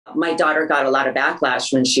My daughter got a lot of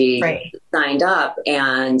backlash when she signed up,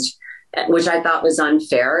 and which I thought was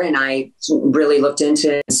unfair. And I really looked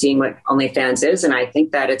into seeing what OnlyFans is. And I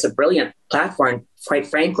think that it's a brilliant platform. Quite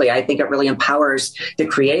frankly, I think it really empowers the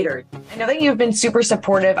creator. I know that you've been super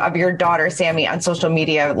supportive of your daughter, Sami, on social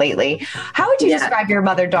media lately. How would you describe your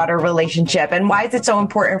mother-daughter relationship, and why is it so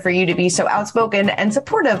important for you to be so outspoken and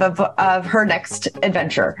supportive of her next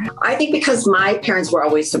adventure? I think because my parents were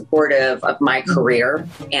always supportive of my career,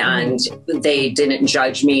 and they didn't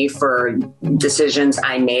judge me for decisions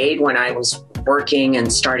I made when I was working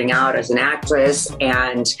and starting out as an actress.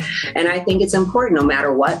 And I think it's important, no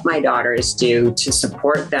matter what my daughters do, to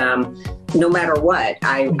support them no matter what.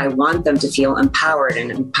 I want them to feel empowered,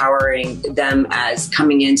 and empowering them as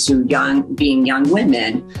coming into being young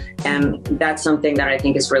women. And that's something that I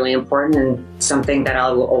think is really important, and something that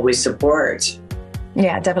I will always support.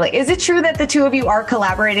 Yeah, definitely. Is it true that the two of you are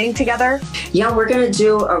collaborating together? Yeah, we're going to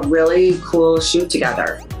do a really cool shoot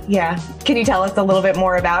together. Yeah. Can you tell us a little bit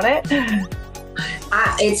more about it?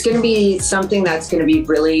 It's going to be something that's going to be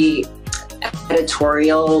really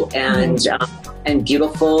editorial and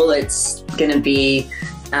beautiful. It's going to be,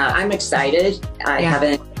 I'm excited. I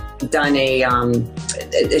haven't done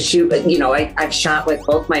a shoot, you know, I've shot with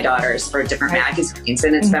both my daughters for different magazines,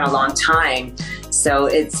 and it's been a long time. So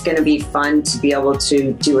it's going to be fun to be able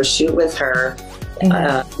to do a shoot with her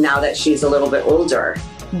now that she's a little bit older.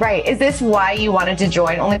 Right. Is this why you wanted to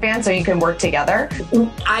join OnlyFans, so you can work together?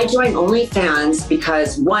 I joined OnlyFans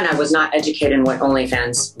because, one, I was not educated in what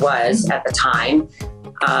OnlyFans was at the time.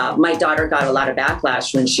 My daughter got a lot of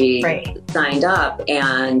backlash when she signed up,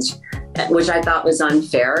 and which I thought was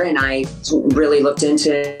unfair. And I really looked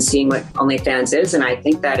into seeing what OnlyFans is. And I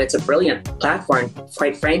think that it's a brilliant platform.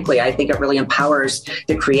 Quite frankly, I think it really empowers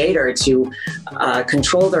the creator to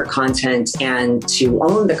control their content and to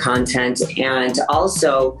own the content, and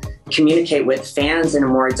also communicate with fans in a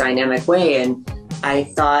more dynamic way. And I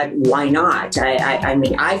thought, why not? I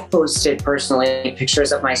mean, I've posted personally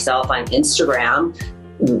pictures of myself on Instagram.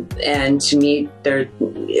 And to me,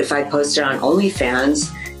 if I post it on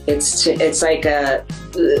OnlyFans, it's like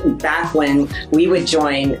back when we would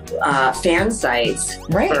join fan sites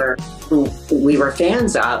for who we were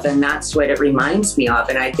fans of, and that's what it reminds me of.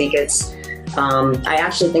 And I think it's, I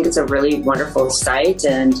actually think it's a really wonderful site.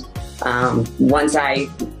 And once I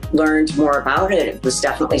learned more about it, it was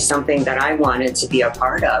definitely something that I wanted to be a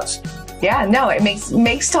part of. Yeah, no, it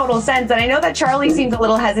makes total sense. And I know that Charlie seems a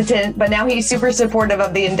little hesitant, but now he's super supportive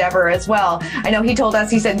of the endeavor as well. I know he told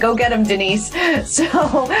us, he said, go get him, Denise.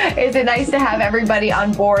 So is it nice to have everybody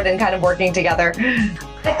on board and kind of working together?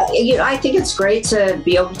 I think it's great to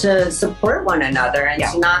be able to support one another and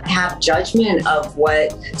to not have judgment of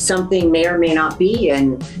what something may or may not be.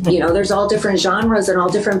 And, you know, there's all different genres and all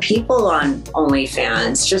different people on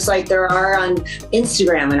OnlyFans, just like there are on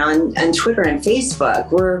Instagram and on Twitter and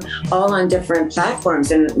Facebook. We're all on different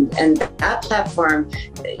platforms, and that platform,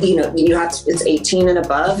 you know, it's 18 and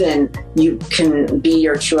above, and you can be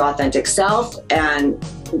your true authentic self. And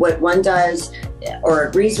what one does or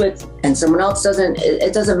agrees with and someone else doesn't,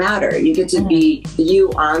 it doesn't matter. You get to be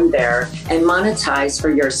you on there and monetize for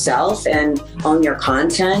yourself and own your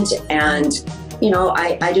content. And, you know,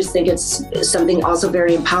 I just think it's something also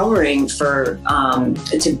very empowering for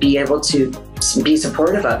to be able to be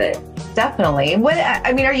supportive of it. Definitely.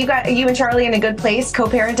 I mean, are you and Charlie in a good place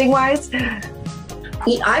co-parenting wise?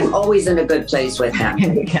 I'm always in a good place with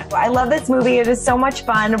him. I love this movie. It is so much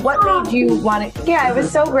fun. What made you want to? Yeah, it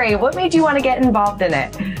was so great. What made you want to get involved in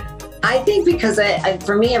it? I think because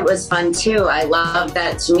for me, it was fun too. I love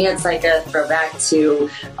that. To me, it's like a throwback to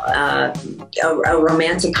a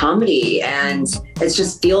romantic comedy, and it's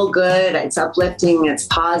just feel good. It's uplifting. It's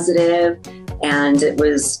positive. And it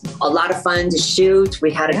was a lot of fun to shoot.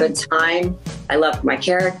 We had a good time. I loved my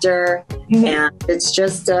character. And it's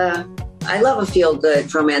just, I love a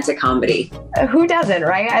feel-good romantic comedy. Who doesn't,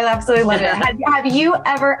 right? I absolutely love it. Have you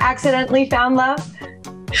ever accidentally found love?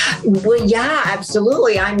 Well, yeah,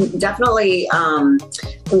 absolutely. I'm definitely,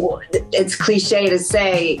 it's cliche to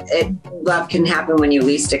say love can happen when you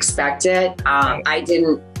least expect it. I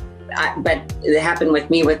didn't, but it happened with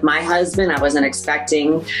me with my husband. I wasn't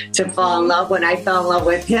expecting to fall in love when I fell in love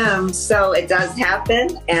with him. So it does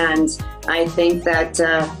happen. And I think that,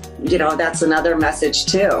 you know, that's another message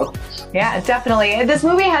too. Yeah, definitely. This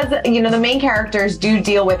movie has, you know, the main characters do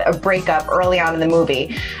deal with a breakup early on in the movie.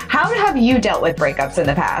 How have you dealt with breakups in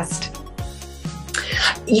the past?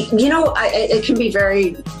 You know, it can be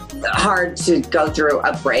very hard to go through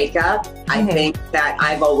a breakup. I think that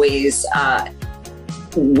I've always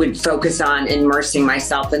would focus on immersing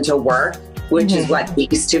myself into work which is what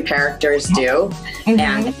these two characters do,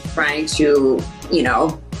 and trying to, you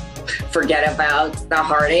know, forget about the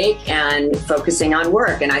heartache and focusing on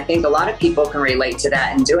work. And I think a lot of people can relate to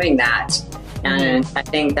that and doing that. And I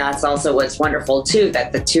think that's also what's wonderful too,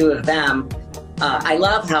 that the two of them, I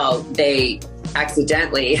love how they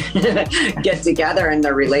accidentally get together and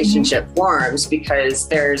their relationship forms, because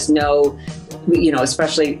there's no, you know,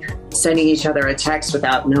 especially sending each other a text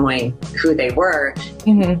without knowing who they were.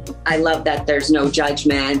 I love that there's no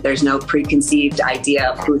judgment, there's no preconceived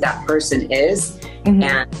idea of who that person is. And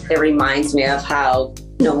it reminds me of how,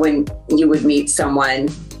 you know, when you would meet someone,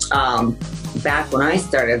 back when I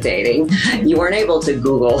started dating, you weren't able to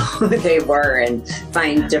Google who they were and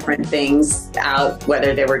find different things out,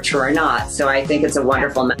 whether they were true or not. So I think it's a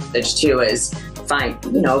wonderful message too, is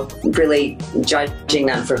you know, really judging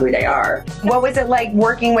them for who they are. What was it like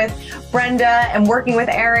working with Brenda and working with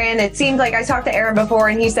Aaron? It seemed like I talked to Aaron before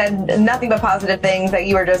and he said nothing but positive things, that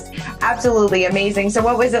you were just absolutely amazing. So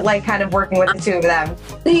what was it like kind of working with the two of them?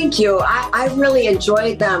 Thank you. I really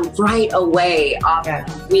enjoyed them right away.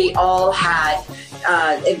 We all had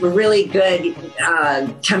a really good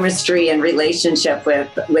chemistry and relationship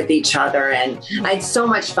with each other, and I had so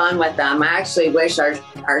much fun with them. I actually wish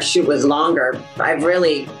our shoot was longer. I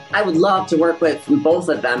would love to work with both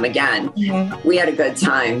of them again. We had a good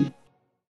time.